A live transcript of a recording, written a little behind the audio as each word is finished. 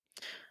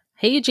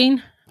Hey,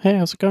 Eugene. Hey,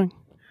 how's it going?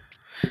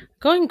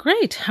 Going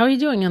great. How are you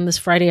doing on this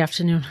Friday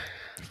afternoon?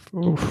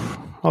 Oof,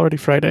 already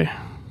Friday.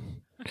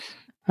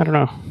 I don't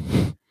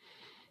know.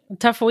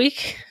 Tough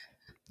week?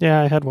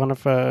 Yeah, I had one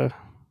of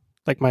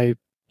like my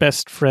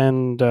best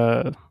friend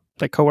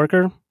like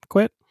coworker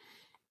quit.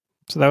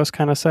 So that was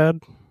kind of sad.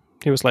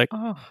 He was like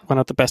Oh, one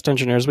of the best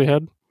engineers we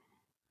had.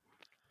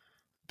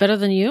 better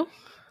than you?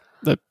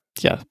 That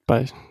yeah,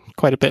 by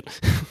quite a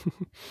bit.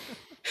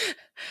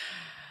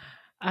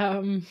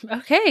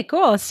 Okay,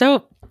 cool.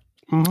 So,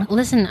 hmm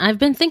listen, I've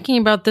been thinking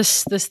about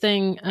this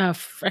thing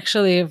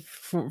actually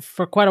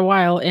for quite a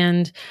while,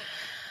 and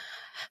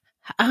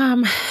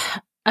um,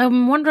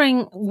 I'm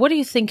wondering, what do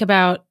you think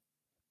about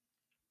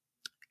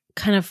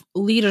kind of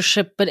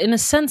leadership, but in a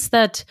sense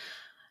that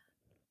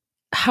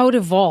how it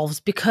evolves?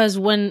 Because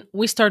when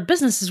we start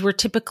businesses, we're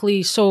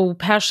typically so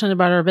passionate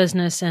about our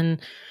business and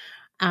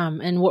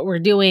what we're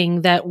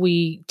doing that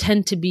we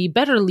tend to be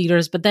better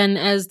leaders. But then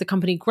as the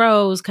company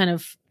grows, kind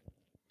of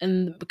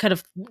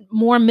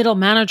more middle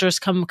managers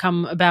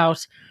come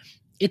about,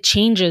 it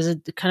changes.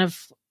 It kind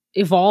of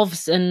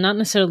evolves, and not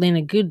necessarily in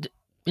a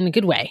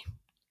good way.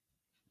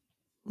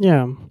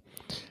 Yeah,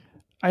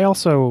 I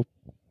also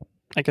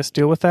I guess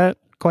deal with that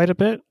quite a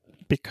bit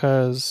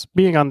because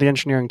being on the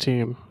engineering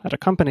team at a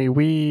company,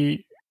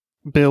 we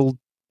build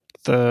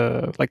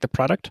the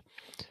product.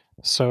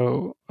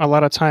 So a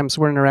lot of times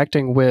we're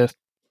interacting with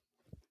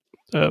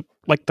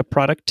like the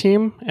product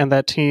team, and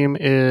that team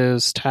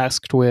is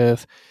tasked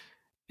with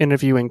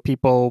interviewing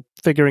people,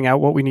 figuring out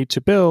what we need to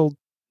build,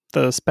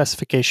 the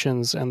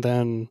specifications, and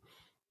then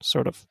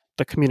sort of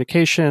the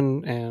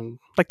communication and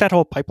like that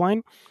whole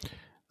pipeline.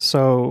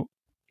 So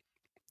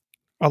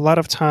a lot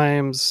of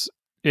times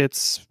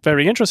it's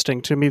very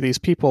interesting to meet these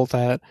people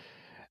that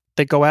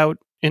they go out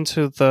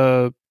into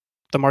the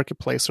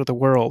marketplace or the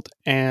world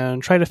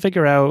and try to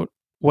figure out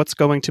what's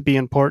going to be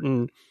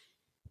important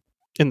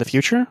in the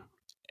future,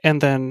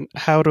 and then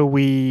how do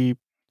we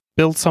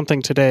build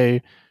something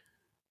today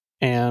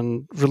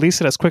and release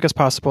it as quick as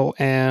possible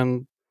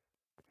and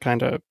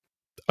kind of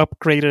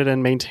upgrade it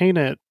and maintain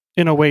it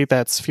in a way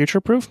that's future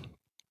proof.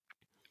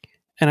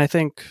 And I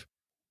think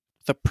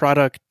the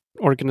product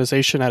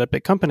organization at a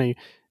big company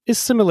is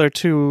similar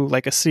to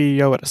like a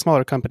CEO at a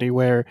smaller company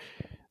where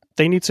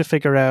they need to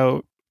figure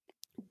out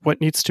what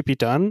needs to be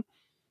done,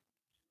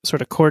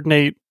 sort of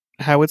coordinate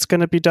how it's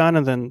going to be done,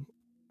 and then,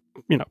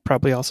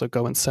 probably also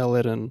go and sell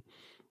it and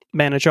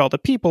manage all the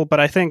people. But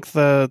I think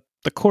the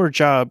core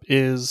job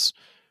is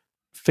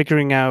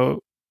figuring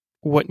out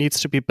what needs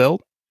to be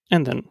built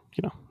and then,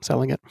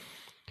 selling it.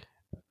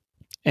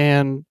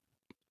 And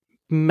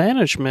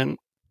management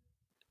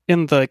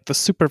in the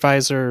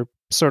supervisor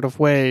sort of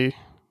way,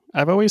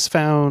 I've always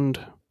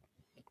found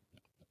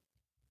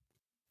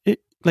it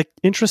like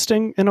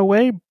interesting in a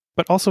way,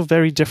 but also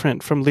very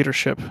different from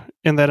leadership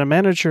in that a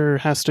manager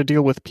has to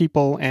deal with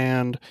people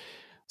and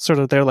sort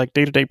of their like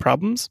day-to-day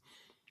problems,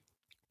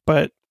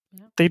 but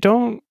Yeah. they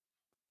don't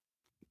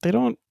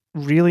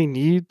really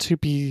need to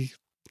be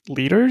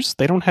leaders.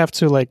 They don't have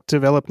to like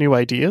develop new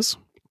ideas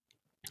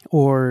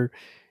or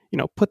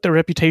put their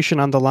reputation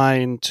on the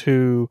line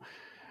to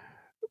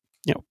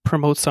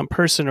promote some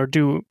person or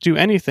do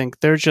anything.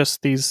 They're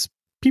just these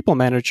people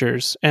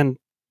managers. And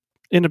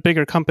in a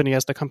bigger company,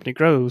 as the company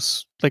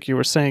grows, like you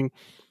were saying,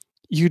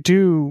 you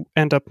do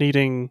end up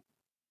needing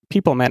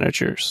people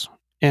managers.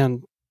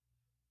 And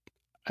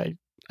i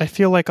I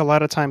feel like a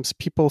lot of times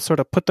people sort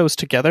of put those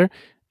together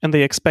and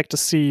they expect a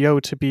CEO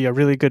to be a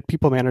really good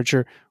people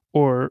manager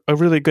or a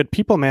really good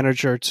people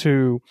manager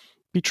to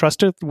be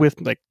trusted with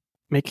like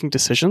making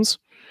decisions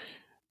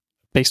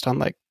based on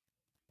like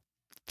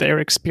their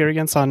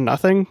experience on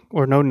nothing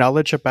or no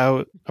knowledge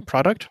about a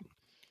product.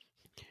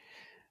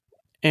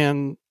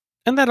 And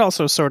that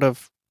also sort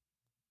of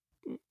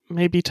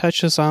maybe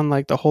touches on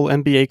like the whole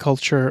MBA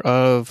culture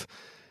of,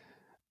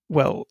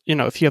 well,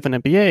 if you have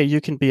an MBA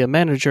you can be a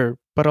manager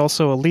but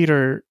also a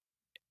leader.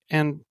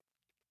 And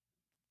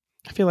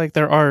I feel like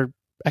there are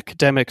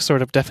academic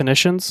sort of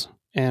definitions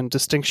and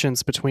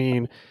distinctions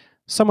between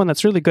someone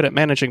that's really good at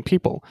managing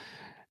people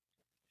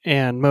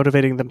and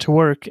motivating them to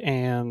work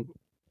and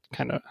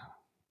kind of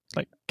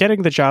like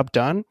getting the job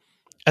done,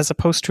 as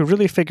opposed to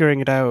really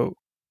figuring it out,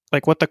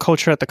 like what the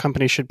culture at the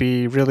company should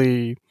be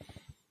really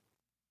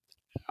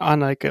on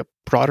like a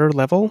broader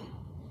level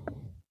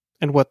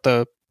and what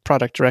the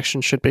product direction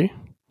should be.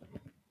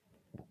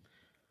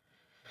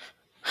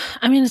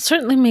 I mean, it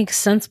certainly makes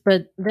sense,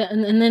 but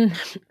and then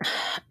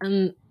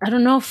I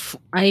don't know if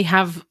I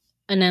have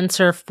an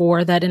answer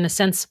for that, in a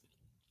sense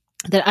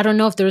that I don't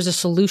know if there's a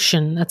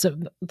solution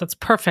that's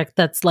perfect,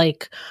 that's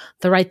like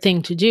the right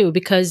thing to do.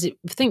 Because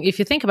if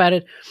you think about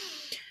it,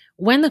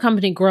 when the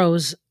company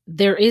grows,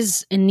 there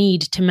is a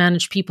need to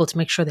manage people, to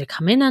make sure they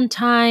come in on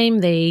time,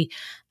 they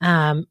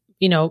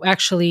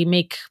actually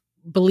make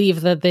believe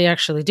that they're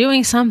actually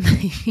doing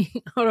something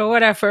or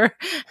whatever.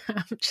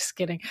 I'm just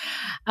kidding.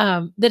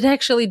 That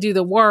actually do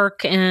the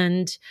work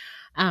and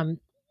um,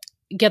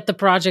 get the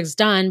projects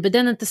done. But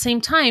then at the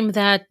same time,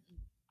 that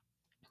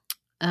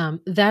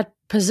that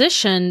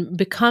position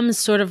becomes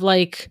sort of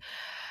like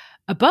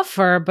a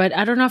buffer, but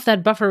I don't know if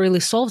that buffer really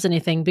solves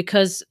anything,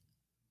 because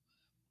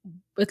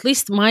at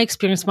least my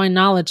experience, my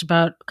knowledge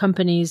about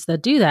companies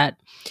that do that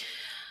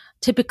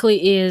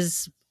typically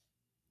is,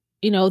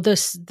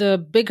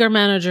 the bigger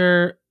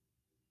manager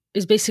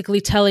is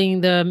basically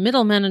telling the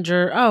middle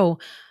manager, oh,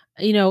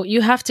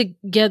 you have to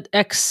get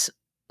X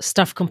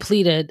stuff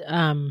completed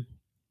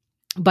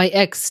by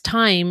X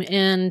time.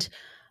 And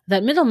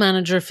that middle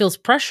manager feels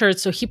pressured,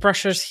 so he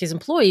pressures his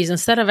employees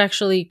instead of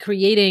actually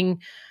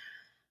creating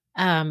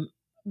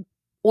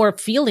or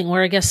feeling,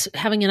 or I guess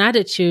having an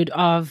attitude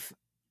of,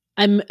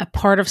 I'm a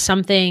part of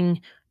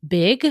something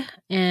big,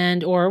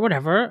 and or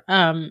whatever,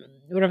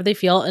 whatever they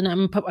feel, and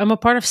I'm a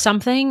part of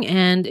something,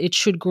 and it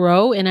should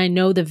grow, and I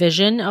know the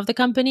vision of the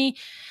company,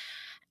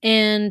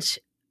 and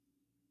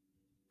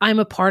I'm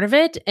a part of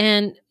it,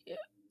 and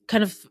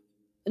kind of,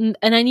 and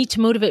I need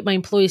to motivate my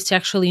employees to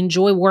actually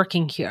enjoy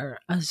working here,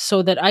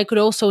 so that I could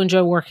also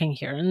enjoy working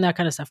here and that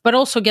kind of stuff, but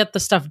also get the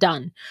stuff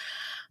done.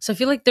 So I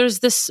feel like there's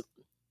this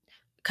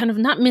kind of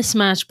not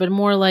mismatch, but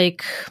more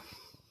like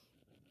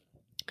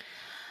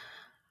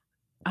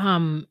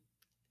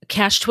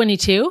catch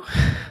 22.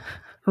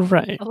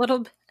 Right. a little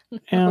bit.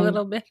 And a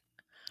little bit.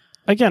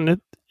 Again,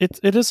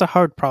 it is a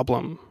hard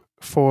problem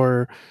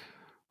for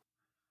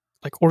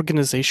like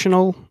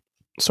organizational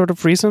sort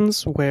of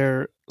reasons,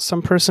 where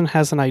some person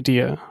has an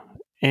idea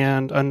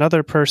and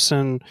another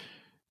person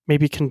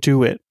maybe can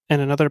do it,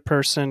 and another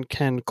person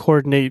can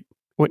coordinate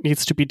what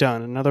needs to be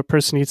done, another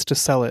person needs to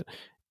sell it.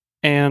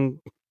 And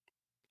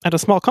at a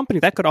small company,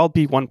 that could all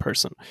be one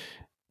person.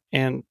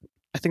 And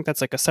I think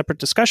that's like a separate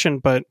discussion,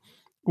 but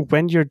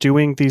when you're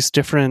doing these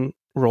different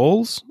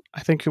roles,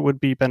 I think it would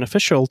be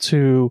beneficial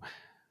to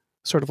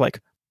sort of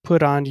like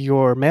put on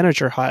your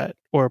manager hat,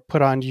 or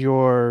put on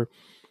your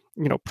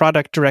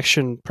product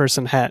direction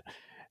person hat,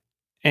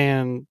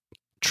 and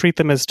treat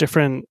them as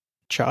different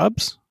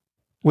jobs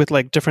with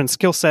like different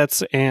skill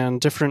sets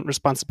and different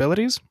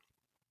responsibilities.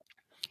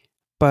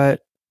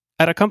 But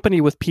at a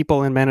company with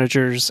people and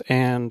managers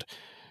and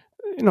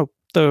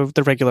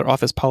the regular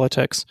office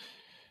politics,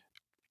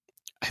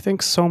 I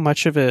think so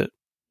much of it,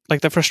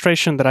 like the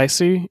frustration that I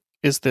see,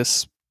 is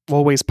this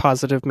always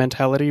positive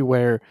mentality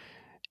where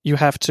you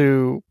have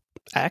to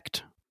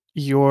act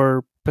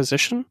your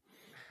position.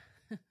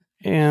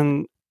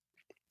 And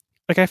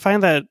like I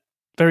find that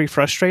very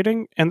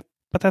frustrating,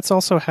 but that's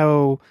also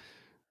how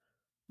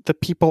the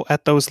people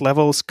at those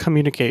levels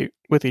communicate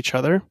with each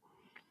other.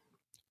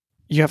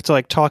 You have to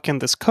like talk in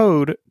this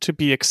code to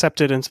be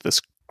accepted into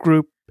this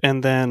group,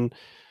 and then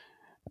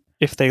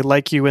if they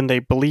like you and they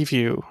believe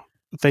you,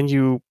 then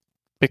you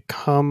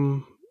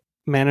become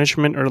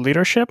management or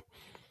leadership.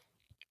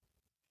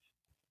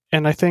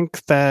 And I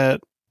think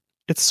that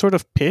it's sort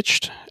of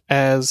pitched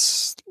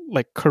as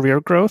like career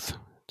growth.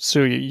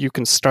 So you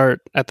can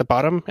start at the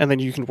bottom and then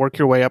you can work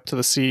your way up to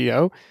the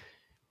CEO.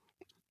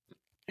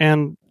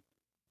 And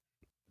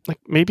like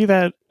maybe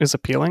that is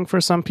appealing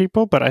for some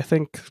people, but I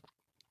think,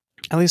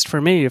 at least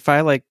for me, if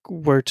I like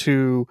were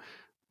to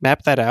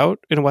map that out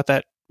and what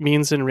that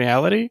means in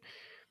reality,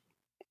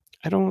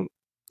 I don't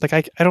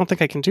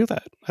think I can do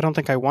that. I don't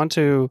think I want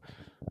to,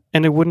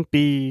 and it wouldn't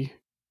be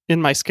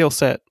in my skill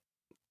set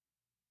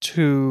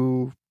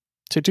to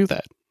do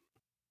that.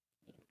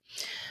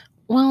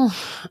 Well,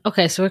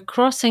 okay, so we're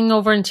crossing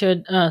over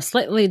into a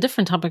slightly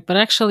different topic, but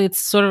actually it's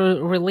sort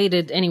of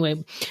related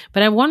anyway.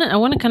 But I want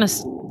to kind of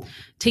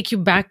take you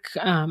back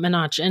a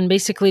notch and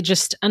basically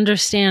just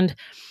understand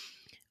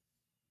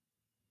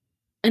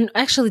and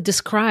actually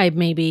describe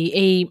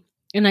maybe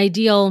an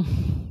ideal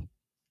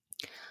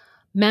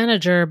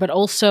manager, but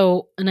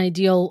also an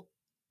ideal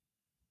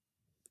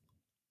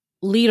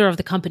leader of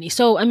the company.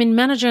 So, I mean,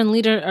 manager and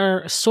leader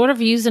are sort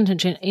of used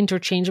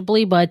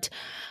interchangeably, but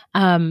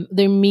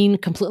they mean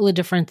completely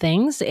different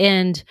things.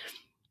 And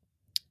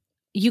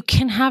you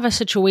can have a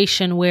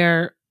situation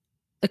where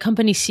the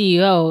company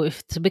CEO, if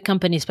it's a big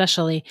company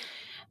especially,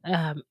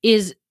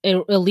 is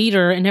a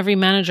leader, and every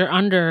manager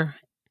under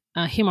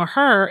him or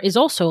her is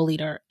also a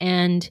leader.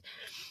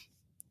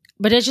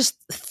 But I just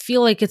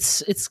feel like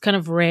it's kind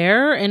of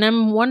rare. And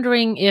I'm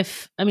wondering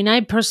if, I mean,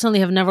 I personally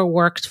have never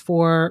worked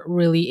for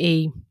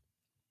really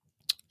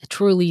a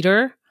true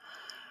leader.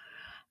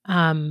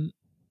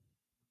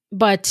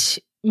 But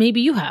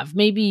maybe you have.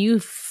 Maybe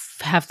you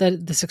have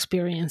this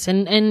experience.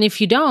 And if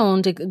you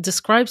don't,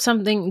 describe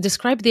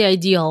the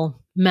ideal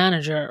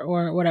manager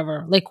or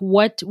whatever. Like,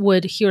 what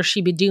would he or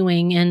she be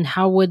doing, and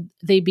how would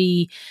they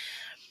be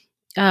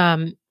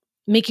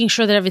making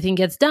sure that everything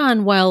gets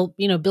done while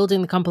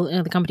building the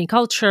company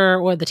culture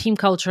or the team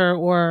culture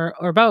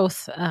or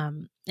both,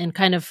 and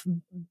kind of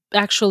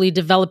actually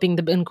developing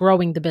and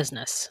growing the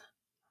business.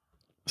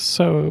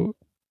 So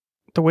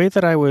the way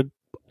that I would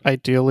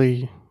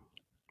ideally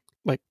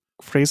like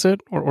phrase it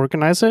or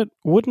organize it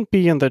wouldn't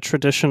be in the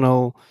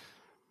traditional,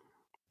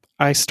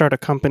 I start a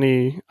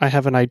company, I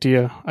have an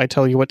idea, I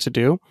tell you what to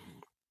do.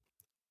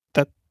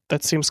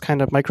 That seems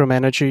kind of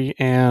micromanagey,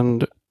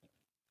 and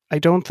I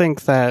don't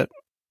think that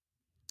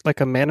like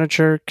a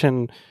manager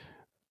can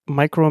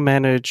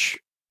micromanage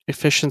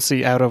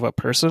efficiency out of a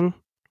person,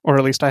 or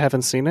at least I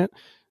haven't seen it.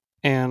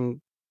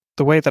 And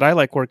the way that I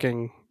like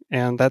working,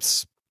 and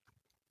that's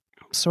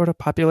sort of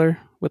popular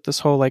with this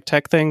whole like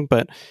tech thing,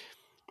 but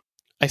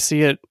I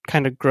see it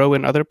kind of grow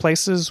in other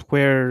places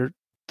where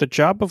the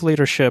job of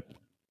leadership,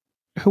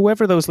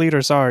 whoever those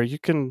leaders are, you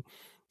can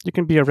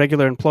be a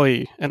regular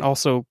employee and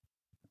also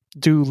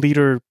do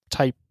leader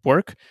type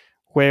work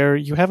where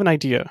you have an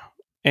idea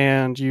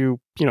and you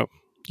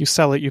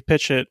sell it, you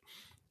pitch it,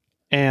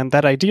 and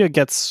that idea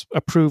gets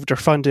approved or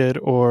funded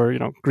or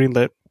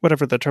greenlit,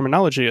 whatever the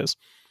terminology is.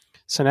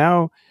 So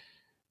now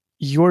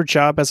your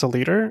job as a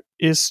leader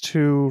is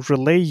to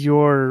relay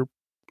your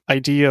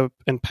idea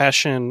and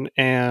passion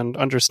and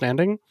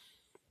understanding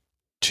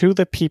to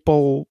the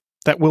people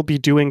that will be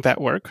doing that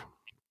work.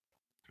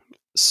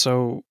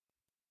 So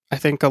I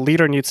think a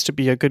leader needs to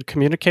be a good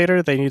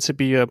communicator. They need to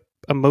be a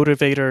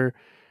motivator,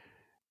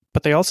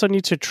 but they also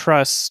need to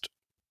trust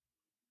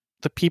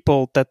the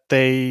people that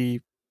they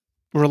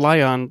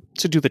rely on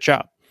to do the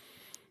job.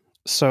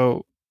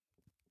 So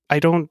I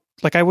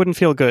wouldn't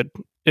feel good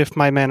if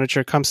my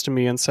manager comes to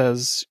me and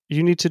says,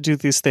 you need to do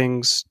these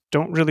things.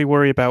 Don't really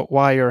worry about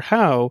why or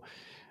how,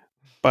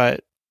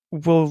 but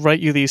we'll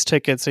write you these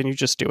tickets and you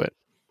just do it.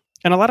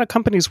 And a lot of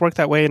companies work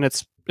that way, and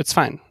it's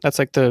fine. That's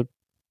like the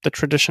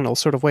traditional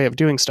sort of way of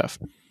doing stuff.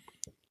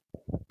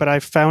 But I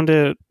found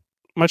it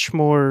much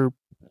more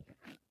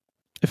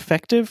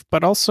effective,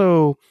 but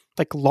also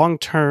like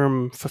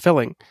long-term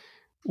fulfilling,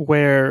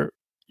 where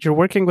you're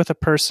working with a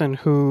person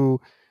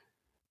who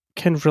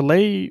can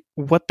relay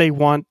what they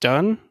want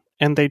done,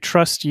 and they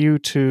trust you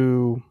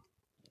to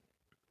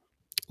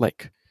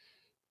like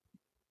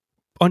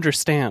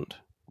understand,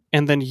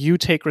 and then you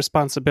take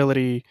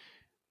responsibility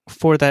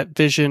for that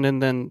vision,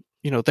 and then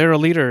they're a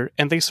leader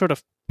and they sort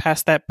of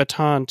pass that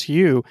baton to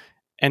you,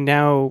 and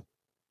now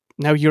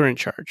you're in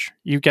charge.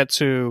 You get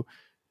to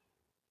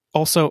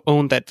also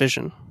own that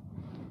vision.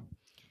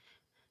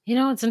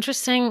 It's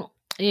interesting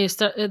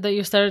that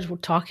you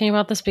started talking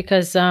about this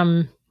because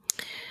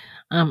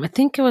I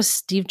think it was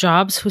Steve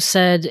Jobs who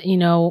said,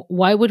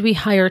 why would we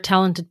hire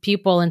talented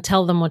people and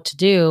tell them what to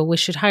do? We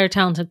should hire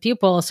talented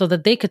people so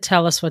that they could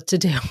tell us what to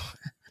do.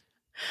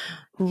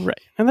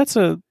 Right. And that's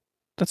an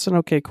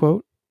okay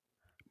quote,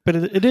 but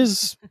it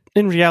is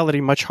in reality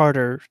much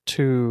harder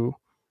to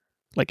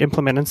like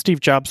implement. And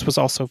Steve Jobs was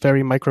also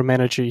very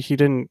micromanagey. He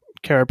didn't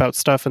care about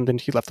stuff, and then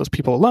he left those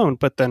people alone.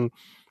 But then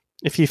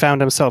if he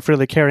found himself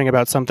really caring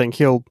about something,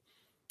 he'll,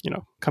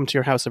 come to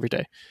your house every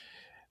day.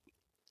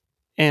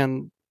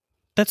 And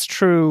that's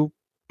true,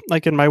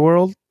 like in my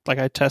world, like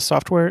I test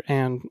software,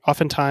 and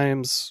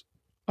oftentimes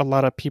a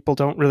lot of people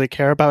don't really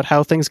care about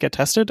how things get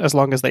tested as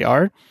long as they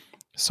are.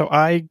 So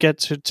I get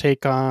to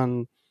take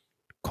on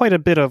quite a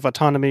bit of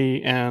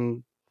autonomy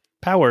and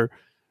power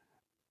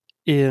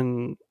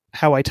in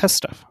how I test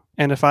stuff.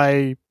 And if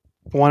I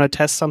want to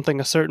test something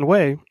a certain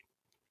way,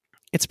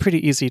 it's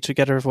pretty easy to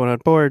get everyone on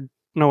board.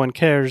 No one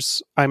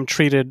cares. I'm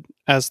treated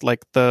as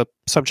like the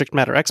subject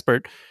matter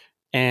expert.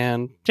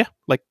 And yeah,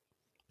 like,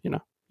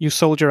 you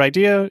sold your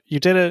idea, you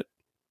did it,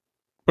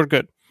 we're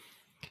good.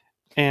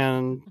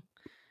 And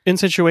in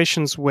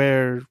situations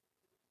where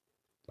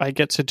I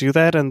get to do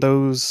that, and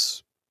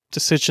those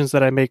decisions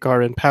that I make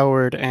are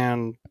empowered,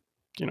 and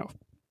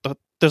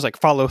there's like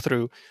follow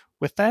through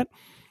with that,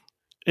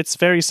 it's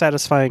very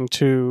satisfying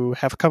to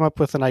have come up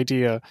with an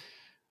idea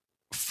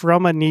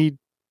from a need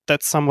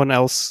that someone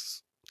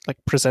else like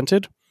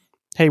presented.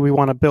 Hey, we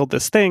want to build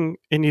this thing,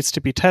 it needs to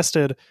be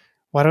tested,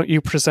 why don't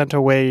you present a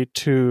way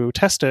to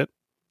test it?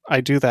 I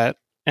do that,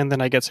 and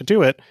then I get to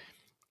do it.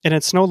 And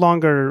it's no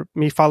longer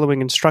me following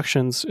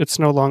instructions. It's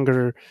no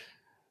longer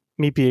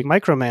me being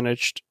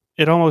micromanaged.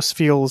 It almost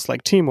feels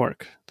like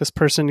teamwork. This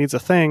person needs a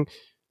thing.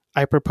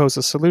 I propose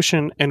a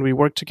solution, and we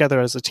work together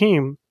as a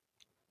team.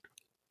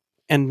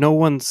 And no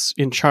one's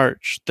in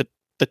charge.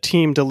 The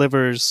team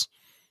delivers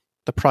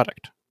the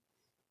product.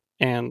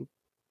 And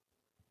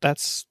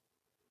that's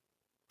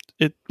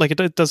it. Like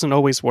it doesn't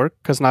always work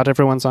because not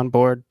everyone's on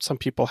board. Some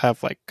people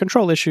have like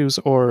control issues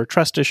or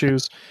trust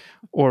issues,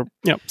 or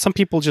some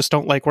people just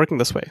don't like working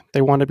this way. They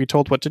want to be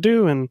told what to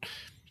do, and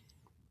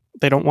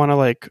they don't want to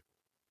like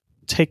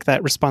take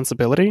that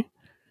responsibility.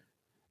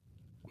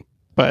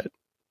 But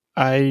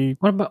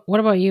what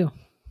about you?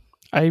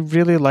 I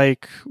really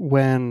like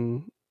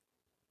when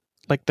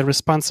like the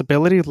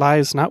responsibility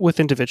lies not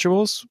with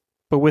individuals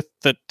but with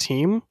the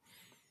team,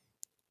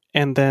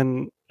 and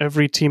then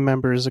every team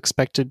member is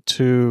expected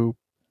to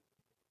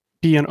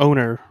be an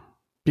owner,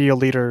 be a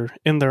leader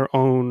in their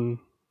own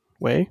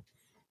way.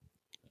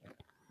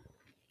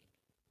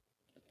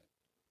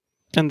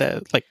 And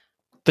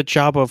the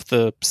job of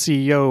the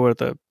CEO or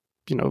the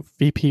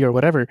VP or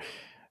whatever,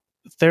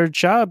 their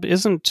job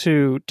isn't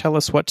to tell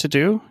us what to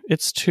do.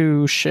 It's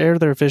to share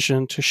their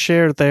vision, to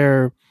share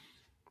their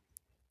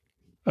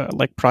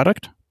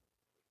product,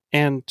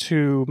 and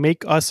to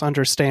make us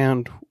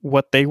understand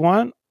what they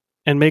want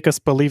and make us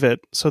believe it.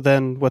 So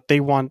then what they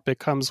want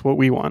becomes what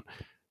we want.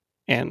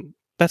 And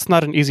that's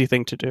not an easy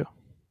thing to do.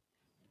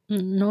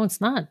 No, it's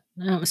not.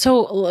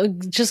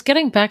 Just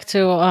getting back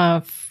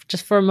to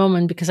just for a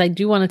moment, because I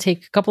do want to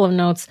take a couple of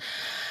notes,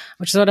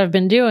 which is what I've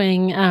been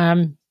doing.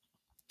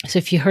 So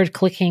if you heard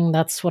clicking,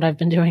 that's what I've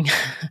been doing.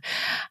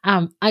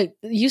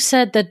 You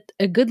said that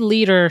a good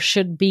leader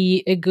should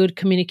be a good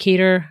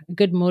communicator, a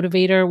good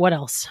motivator. What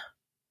else?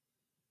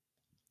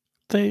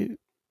 They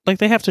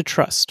have to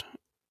trust,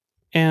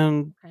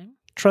 and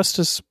trust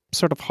is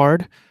sort of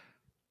hard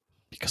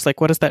because,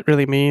 like, what does that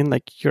really mean?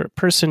 Like, you're a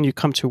person, you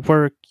come to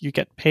work, you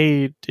get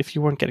paid. If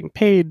you weren't getting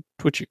paid,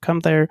 would you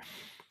come there?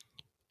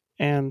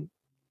 And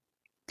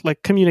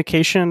like,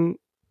 communication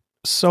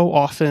so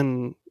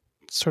often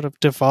sort of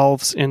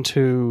devolves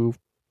into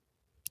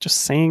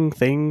just saying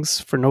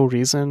things for no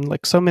reason.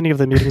 Like, so many of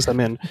the meetings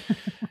I'm in,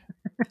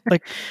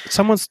 like,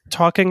 someone's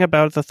talking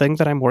about the thing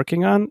that I'm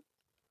working on,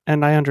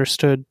 and I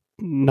understood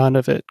none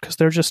of it because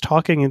they're just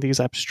talking in these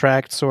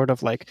abstract sort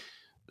of like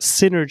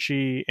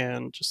synergy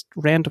and just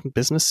random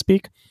business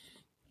speak.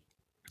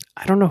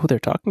 I don't know who they're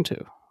talking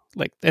to.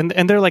 Like, and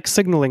they're like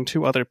signaling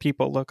to other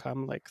people, look,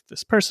 I'm like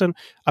this person,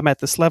 I'm at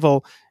this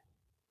level.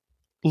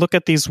 Look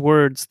at these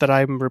words that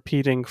I'm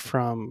repeating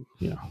from,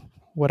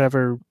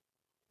 whatever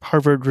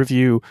Harvard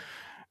Review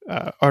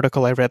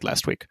article I read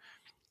last week.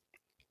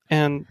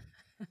 And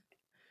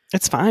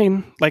it's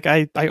fine. Like,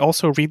 I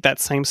also read that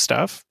same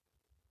stuff,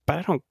 but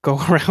I don't go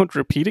around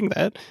repeating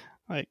that.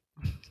 Like,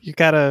 you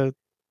gotta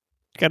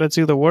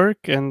do the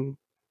work, and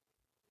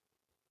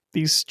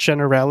these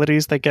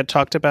generalities that get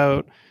talked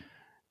about,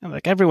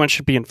 like, everyone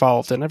should be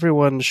involved and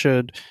everyone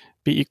should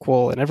be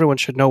equal and everyone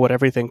should know what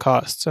everything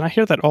costs. And I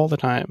hear that all the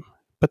time,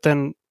 but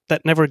then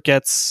that never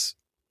gets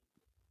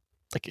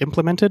like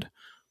implemented.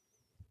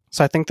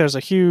 So I think there's a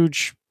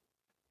huge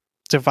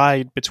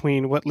divide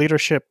between what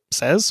leadership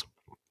says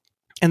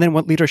and then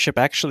what leadership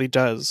actually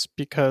does,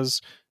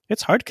 because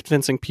it's hard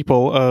convincing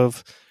people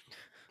of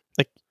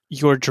like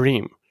your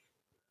dream.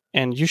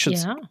 And you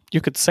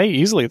could say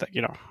easily that,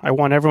 I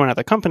want everyone at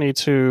the company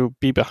to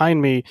be behind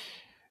me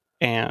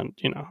and,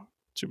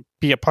 to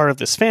be a part of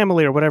this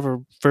family or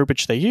whatever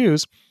verbiage they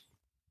use.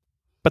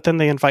 But then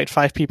they invite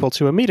 5 people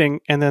to a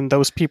meeting, and then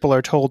those people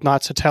are told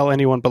not to tell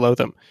anyone below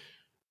them.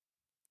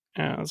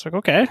 And it's like,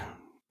 okay.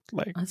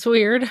 Like, that's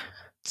weird.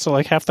 So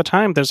like half the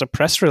time there's a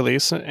press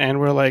release and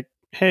we're like,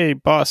 hey,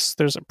 boss,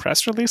 there's a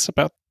press release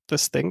about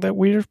this thing that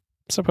we're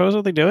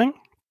supposedly doing.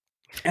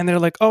 And they're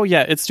like, oh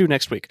yeah, it's due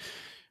next week.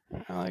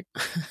 I'm like,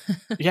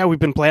 yeah, we've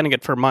been planning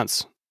it for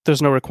months.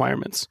 There's no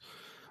requirements.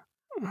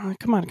 Like,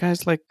 come on,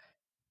 guys. Like,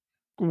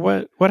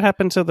 what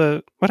happened to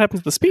the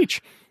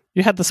speech?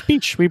 You had the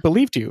speech. We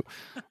believed you.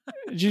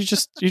 You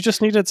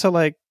just needed to,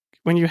 like,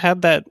 when you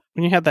had that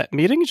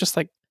meeting, just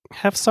like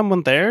have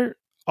someone there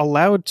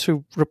allowed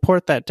to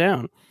report that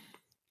down.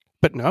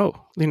 But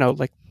no,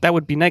 like, that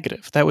would be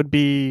negative. That would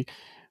be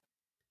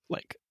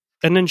like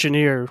an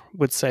engineer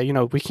would say,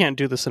 we can't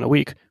do this in a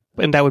week,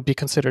 and that would be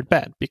considered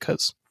bad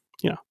because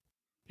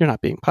you're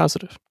not being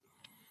positive.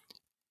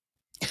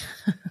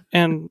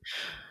 And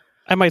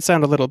I might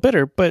sound a little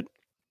bitter, but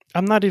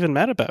I'm not even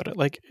mad about it.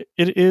 Like,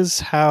 it is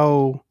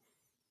how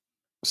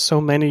so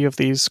many of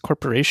these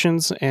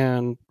corporations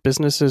and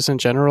businesses in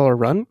general are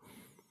run.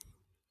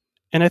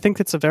 And I think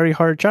it's a very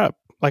hard job.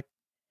 Like,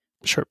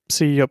 sure,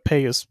 CEO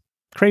pay is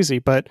crazy,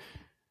 but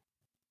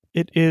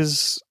it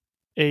is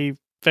a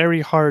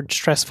very hard,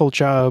 stressful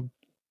job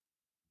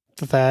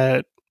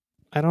that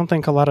I don't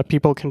think a lot of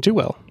people can do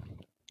well.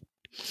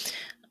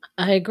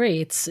 I agree.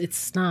 It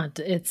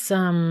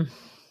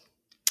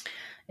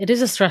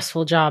is a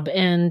stressful job,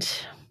 and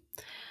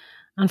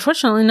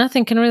unfortunately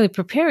nothing can really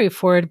prepare you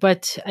for it.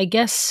 But I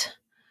guess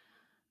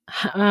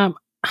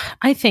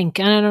I think,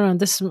 and I don't know,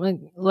 this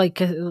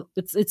like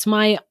it's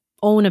my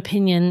own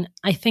opinion.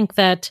 I think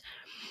that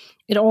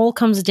it all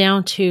comes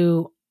down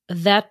to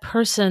that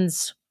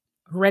person's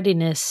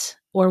readiness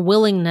or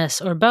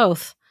willingness or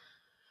both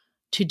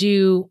to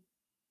do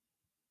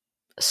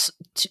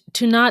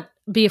to not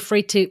be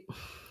afraid to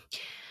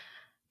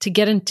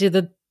get into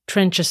the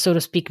trenches, so to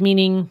speak,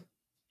 meaning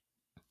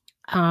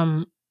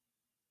to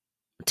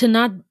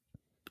not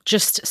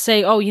just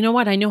say, oh, you know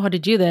what, I know how to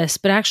do this,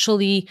 but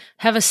actually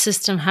have a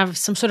system, have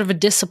some sort of a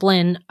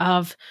discipline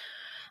of,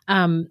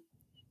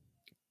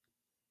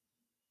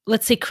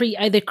 let's say,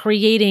 either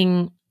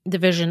creating the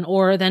vision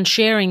or then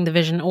sharing the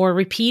vision or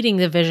repeating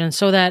the vision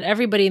so that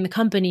everybody in the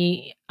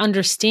company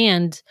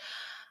understand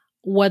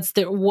where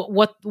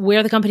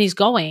the company's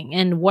going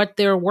and what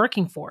they're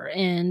working for.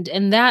 And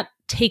that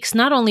takes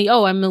not only,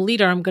 oh, I'm a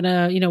leader, I'm going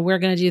to, we're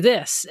going to do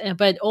this,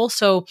 but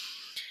also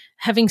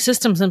having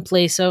systems in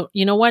place. So,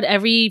 you know what,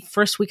 every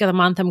first week of the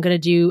month, I'm going to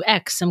do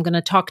X. I'm going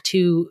to talk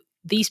to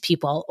these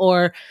people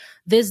or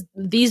this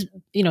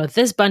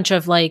bunch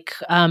of like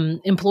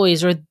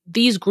employees or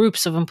these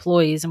groups of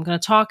employees. I'm going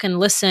to talk and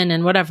listen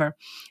and whatever.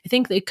 I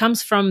think it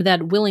comes from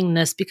that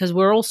willingness because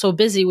we're all so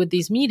busy with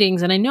these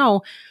meetings. And I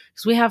know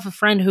because we have a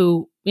friend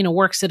who,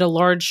 works at a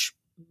large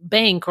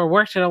bank or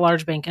worked at a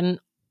large bank, and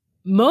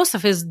most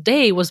of his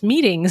day was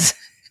meetings.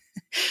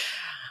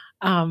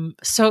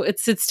 So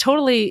it's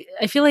totally,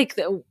 I feel like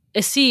a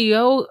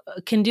CEO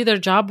can do their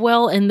job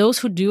well, and those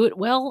who do it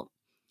well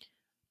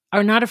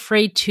are not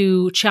afraid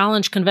to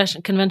challenge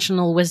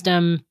conventional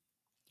wisdom,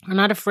 are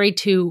not afraid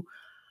to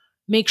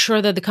make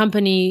sure that the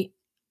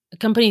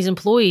company's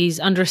employees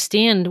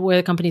understand where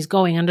the company's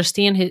going,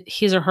 understand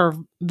his or her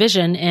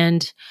vision,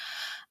 and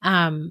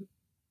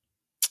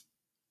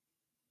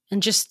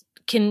just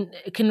can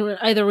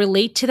either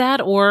relate to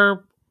that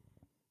or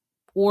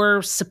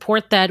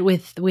support that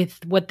with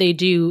what they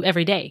do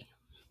every day.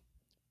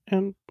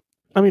 And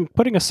I mean,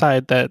 putting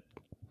aside that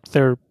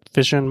their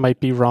vision might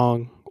be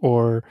wrong,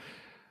 or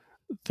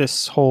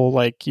this whole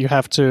like you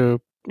have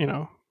to,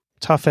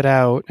 tough it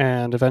out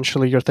and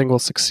eventually your thing will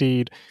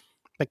succeed.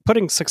 Like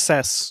putting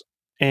success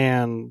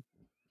and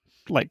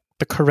like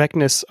the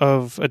correctness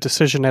of a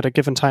decision at a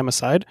given time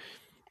aside,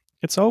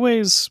 it's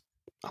always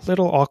a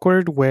little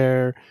awkward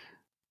where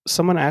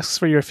someone asks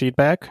for your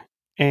feedback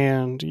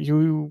and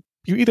you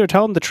either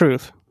tell them the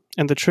truth,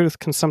 and the truth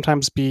can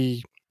sometimes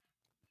be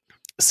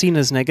seen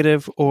as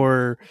negative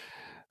or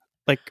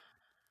like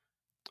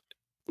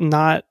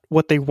not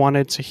what they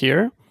wanted to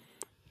hear,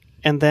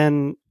 and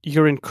then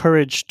you're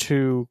encouraged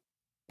to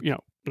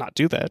not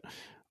do that,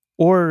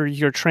 or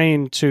you're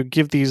trained to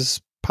give these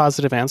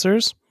positive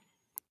answers,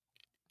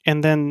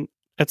 and then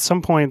at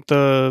some point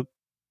the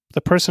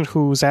person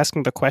who's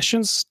asking the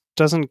questions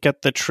doesn't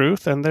get the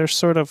truth, and they're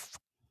sort of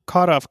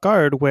caught off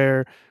guard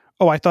where,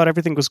 oh, I thought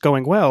everything was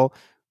going well,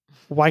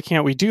 why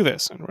can't we do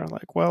this? And we're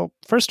like, well,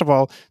 first of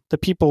all, the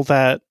people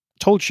that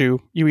told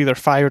you either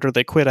fired or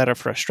they quit out of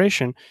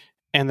frustration,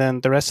 and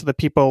then the rest of the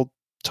people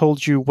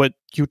told you what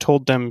you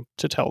told them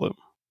to tell them.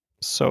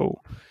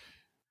 So,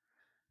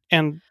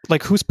 and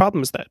like, whose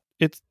problem is that?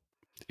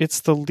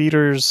 It's the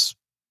leader's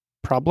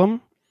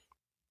problem,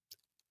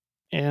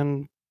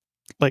 and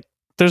like,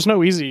 there's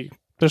no easy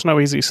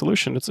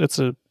solution. It's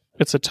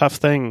a tough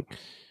thing,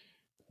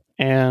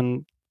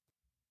 and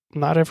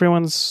not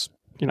everyone's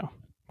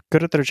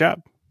good at their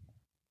job.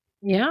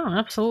 Yeah,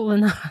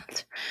 absolutely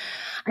not.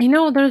 I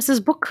know there's this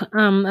book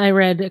I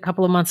read a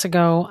couple of months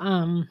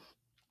ago.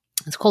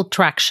 It's called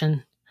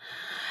Traction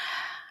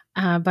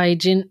by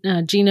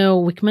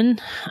Gino Wickman.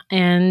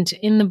 And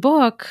in the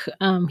book,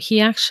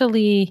 he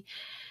actually,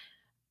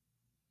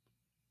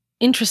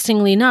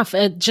 interestingly enough,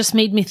 it just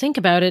made me think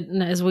about it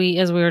as we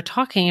were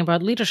talking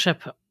about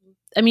leadership.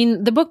 I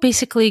mean, the book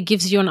basically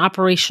gives you an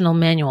operational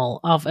manual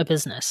of a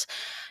business.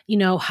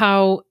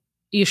 How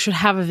you should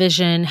have a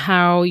vision,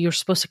 how you're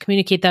supposed to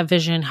communicate that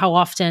vision, how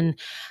often,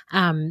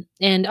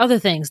 and other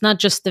things, not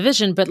just the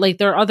vision, but like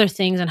there are other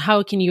things, and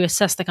how can you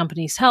assess the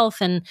company's health,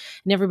 and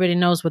everybody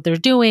knows what they're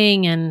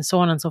doing, and so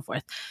on and so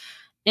forth.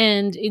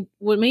 And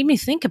what made me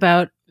think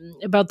about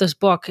this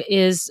book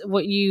is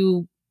what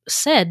you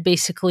said,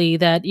 basically,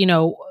 that,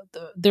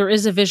 there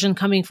is a vision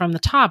coming from the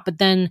top, but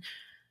then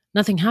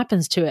nothing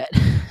happens to it.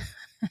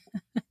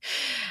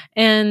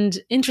 And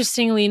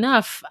interestingly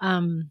enough,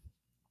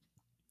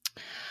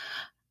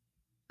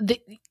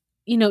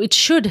 it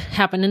should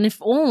happen. And if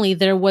only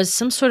there was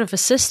some sort of a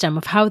system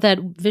of how that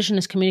vision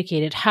is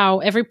communicated, how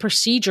every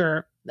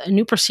procedure, a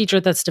new procedure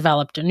that's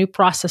developed, a new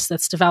process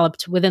that's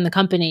developed within the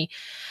company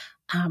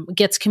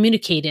gets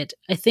communicated.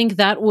 I think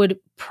that would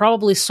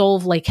probably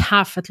solve like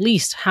at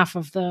least half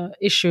of the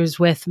issues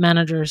with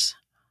managers.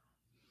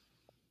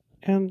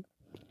 And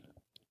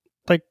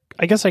like,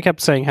 I guess I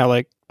kept saying how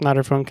like not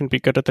everyone can be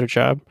good at their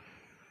job.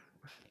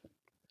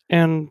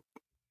 And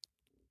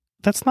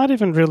that's not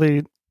even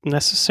really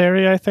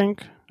necessary, I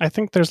think. I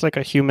think there's like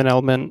a human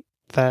element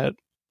that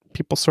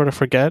people sort of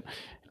forget.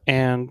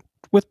 And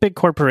with big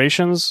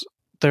corporations,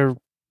 they're,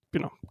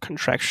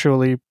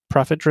 contractually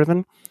profit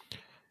driven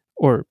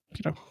or,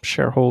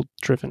 shareholder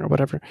driven or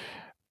whatever.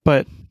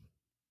 But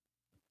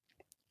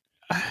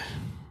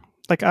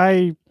like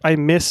I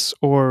miss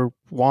or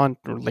want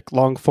or like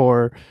long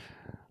for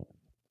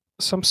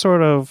some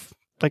sort of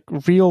like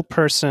real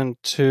person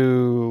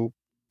to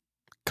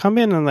come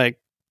in and like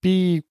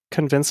be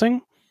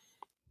convincing.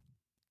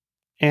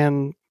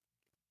 And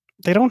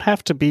they don't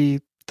have to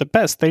be the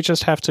best. They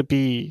just have to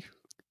be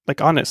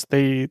like honest.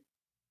 They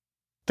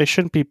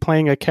shouldn't be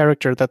playing a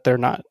character that they're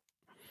not.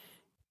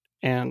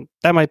 And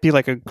that might be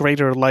like a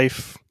greater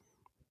life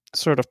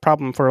sort of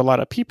problem for a lot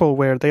of people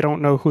where they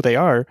don't know who they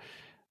are.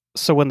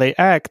 So when they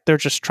act, they're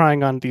just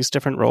trying on these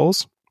different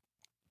roles,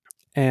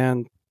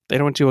 and they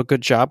don't do a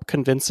good job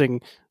convincing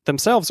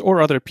themselves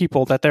or other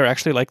people that they're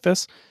actually like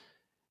this.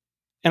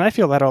 And I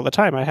feel that all the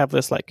time. I have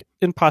this like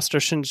imposter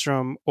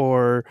syndrome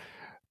or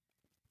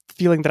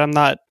feeling that I'm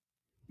not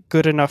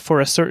good enough for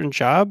a certain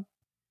job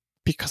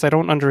because I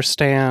don't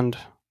understand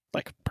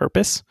like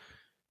purpose.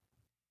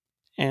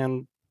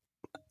 And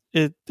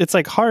it's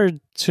like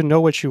hard to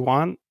know what you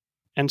want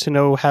and to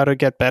know how to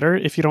get better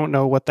if you don't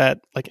know what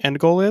that like end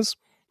goal is.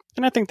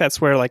 And I think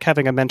that's where like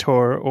having a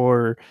mentor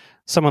or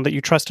someone that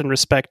you trust and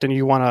respect and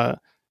you want to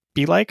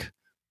be like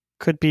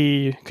could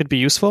be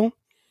useful.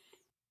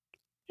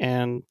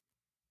 And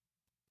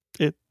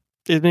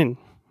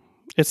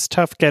it's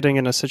tough getting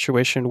in a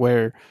situation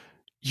where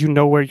you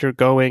know where you're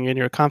going and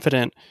you're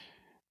confident,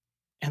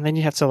 and then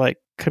you have to like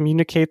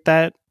communicate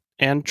that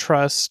and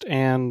trust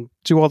and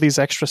do all these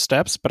extra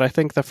steps. But I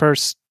think the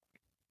first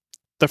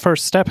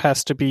step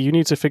has to be, you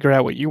need to figure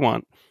out what you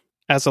want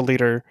as a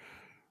leader.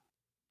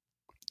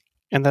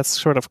 And that's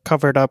sort of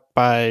covered up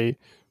by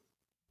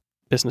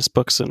business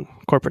books and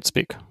corporate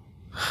speak.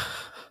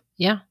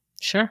 Yeah,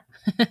 sure.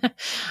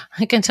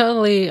 I can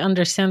totally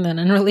understand that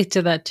and relate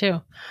to that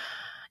too.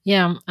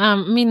 Yeah. I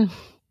mean,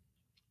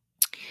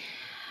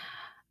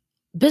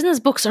 business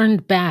books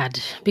aren't bad,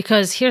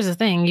 because here's the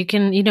thing. You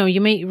can,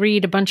 you may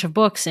read a bunch of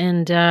books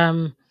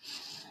and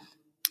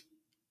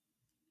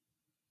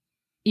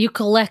you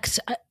collect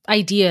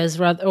ideas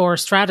or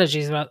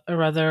strategies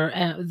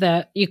rather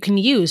that you can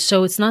use.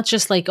 So it's not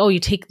just like, oh, you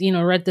take,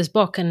 read this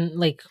book, and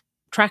like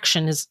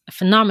Traction is a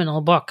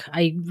phenomenal book.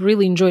 I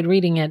really enjoyed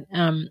reading it,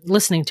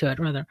 listening to it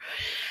rather.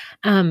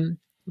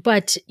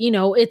 But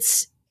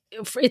it's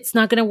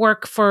not going to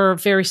work for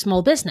very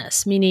small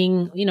business,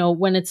 meaning,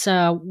 when it's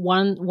a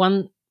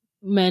one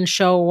man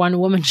show, one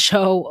woman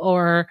show,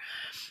 or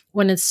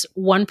when it's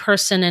one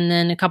person and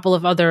then a couple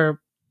of other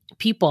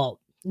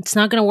people, it's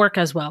not going to work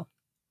as well.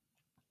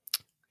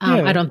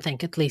 Yeah. I don't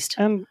think, at least.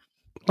 And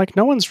like,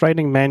 no one's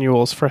writing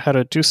manuals for how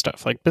to do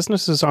stuff. Like,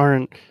 businesses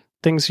aren't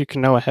things you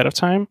can know ahead of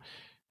time.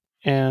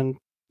 And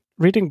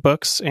reading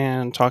books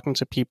and talking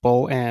to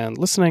people and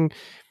listening,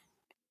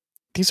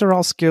 these are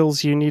all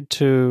skills you need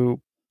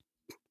to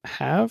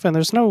have. And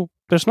there's no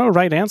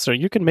right answer.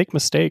 You can make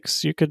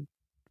mistakes. You could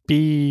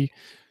be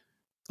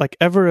like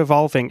ever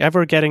evolving,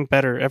 ever getting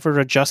better, ever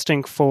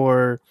adjusting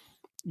for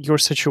your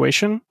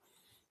situation.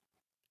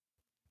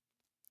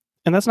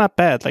 And that's not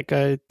bad. Like,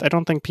 I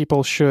don't think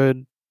people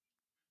should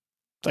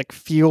like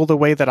feel the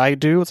way that I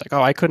do. It's like,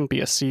 oh, I couldn't be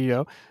a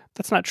CEO.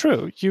 That's not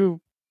true.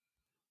 You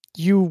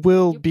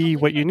will be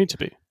what you need to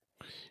be.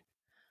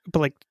 But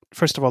like,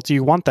 first of all, do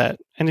you want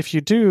that? And if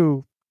you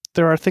do,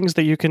 there are things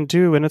that you can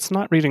do, and it's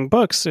not reading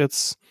books.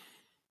 It's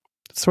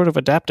sort of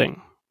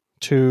adapting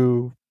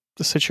to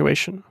the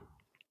situation.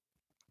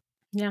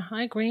 Yeah,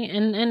 I agree.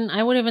 And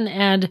I would even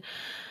add,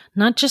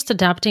 not just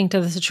adapting to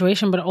the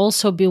situation, but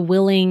also be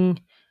willing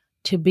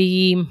to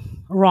be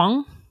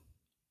wrong.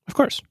 Of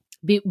course.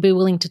 Be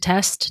willing to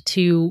test,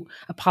 to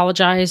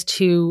apologize,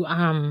 to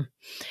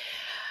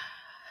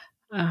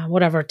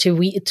whatever,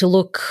 to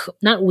look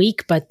not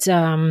weak, but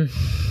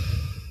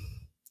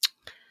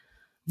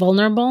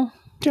vulnerable.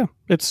 Yeah,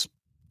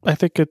 I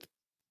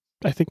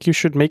think you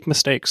should make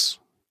mistakes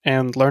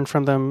and learn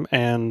from them,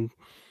 and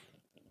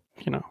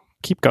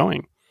keep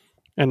going,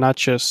 and not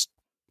just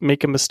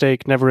make a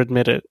mistake, never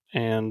admit it,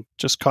 and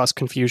just cause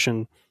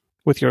confusion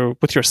with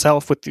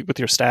yourself, with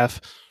your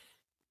staff.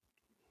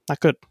 Not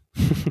good.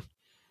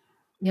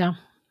 Yeah,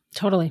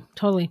 totally.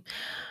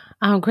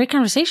 Great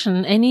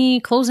conversation. Any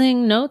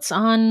closing notes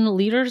on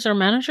leaders or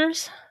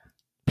managers?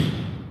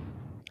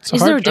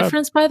 Is there a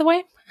difference, by the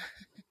way?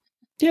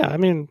 Yeah, I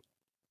mean,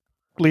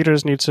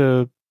 leaders need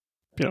to,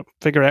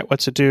 figure out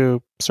what to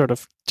do, sort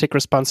of take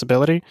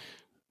responsibility.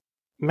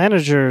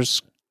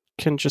 Managers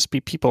can just be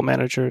people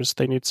managers.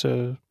 They need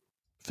to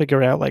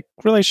figure out like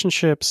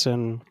relationships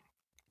and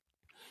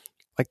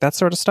like that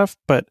sort of stuff,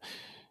 but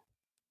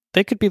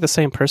they could be the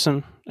same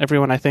person.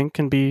 Everyone, I think,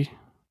 can be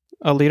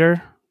a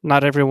leader.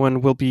 Not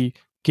everyone will be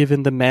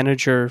given the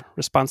manager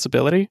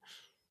responsibility,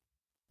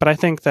 but I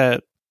think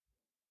that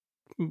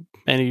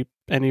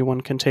anyone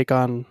can take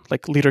on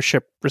like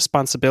leadership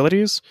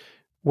responsibilities,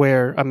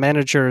 where a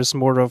manager is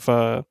more of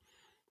a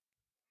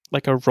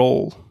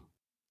role,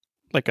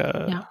 like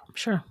a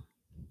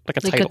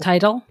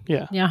title.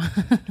 Yeah.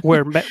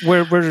 where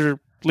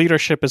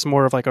leadership is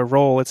more of like a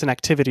role. It's an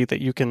activity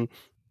that you can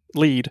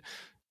lead,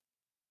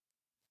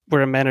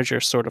 where a manager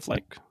is sort of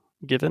like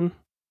given,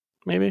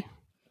 maybe.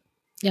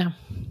 Yeah,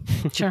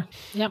 sure.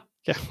 Yep.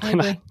 Yeah. I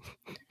agree.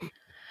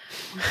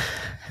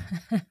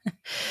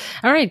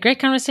 All right. Great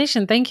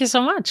conversation. Thank you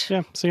so much.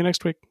 Yeah. See you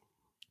next week.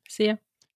 See ya.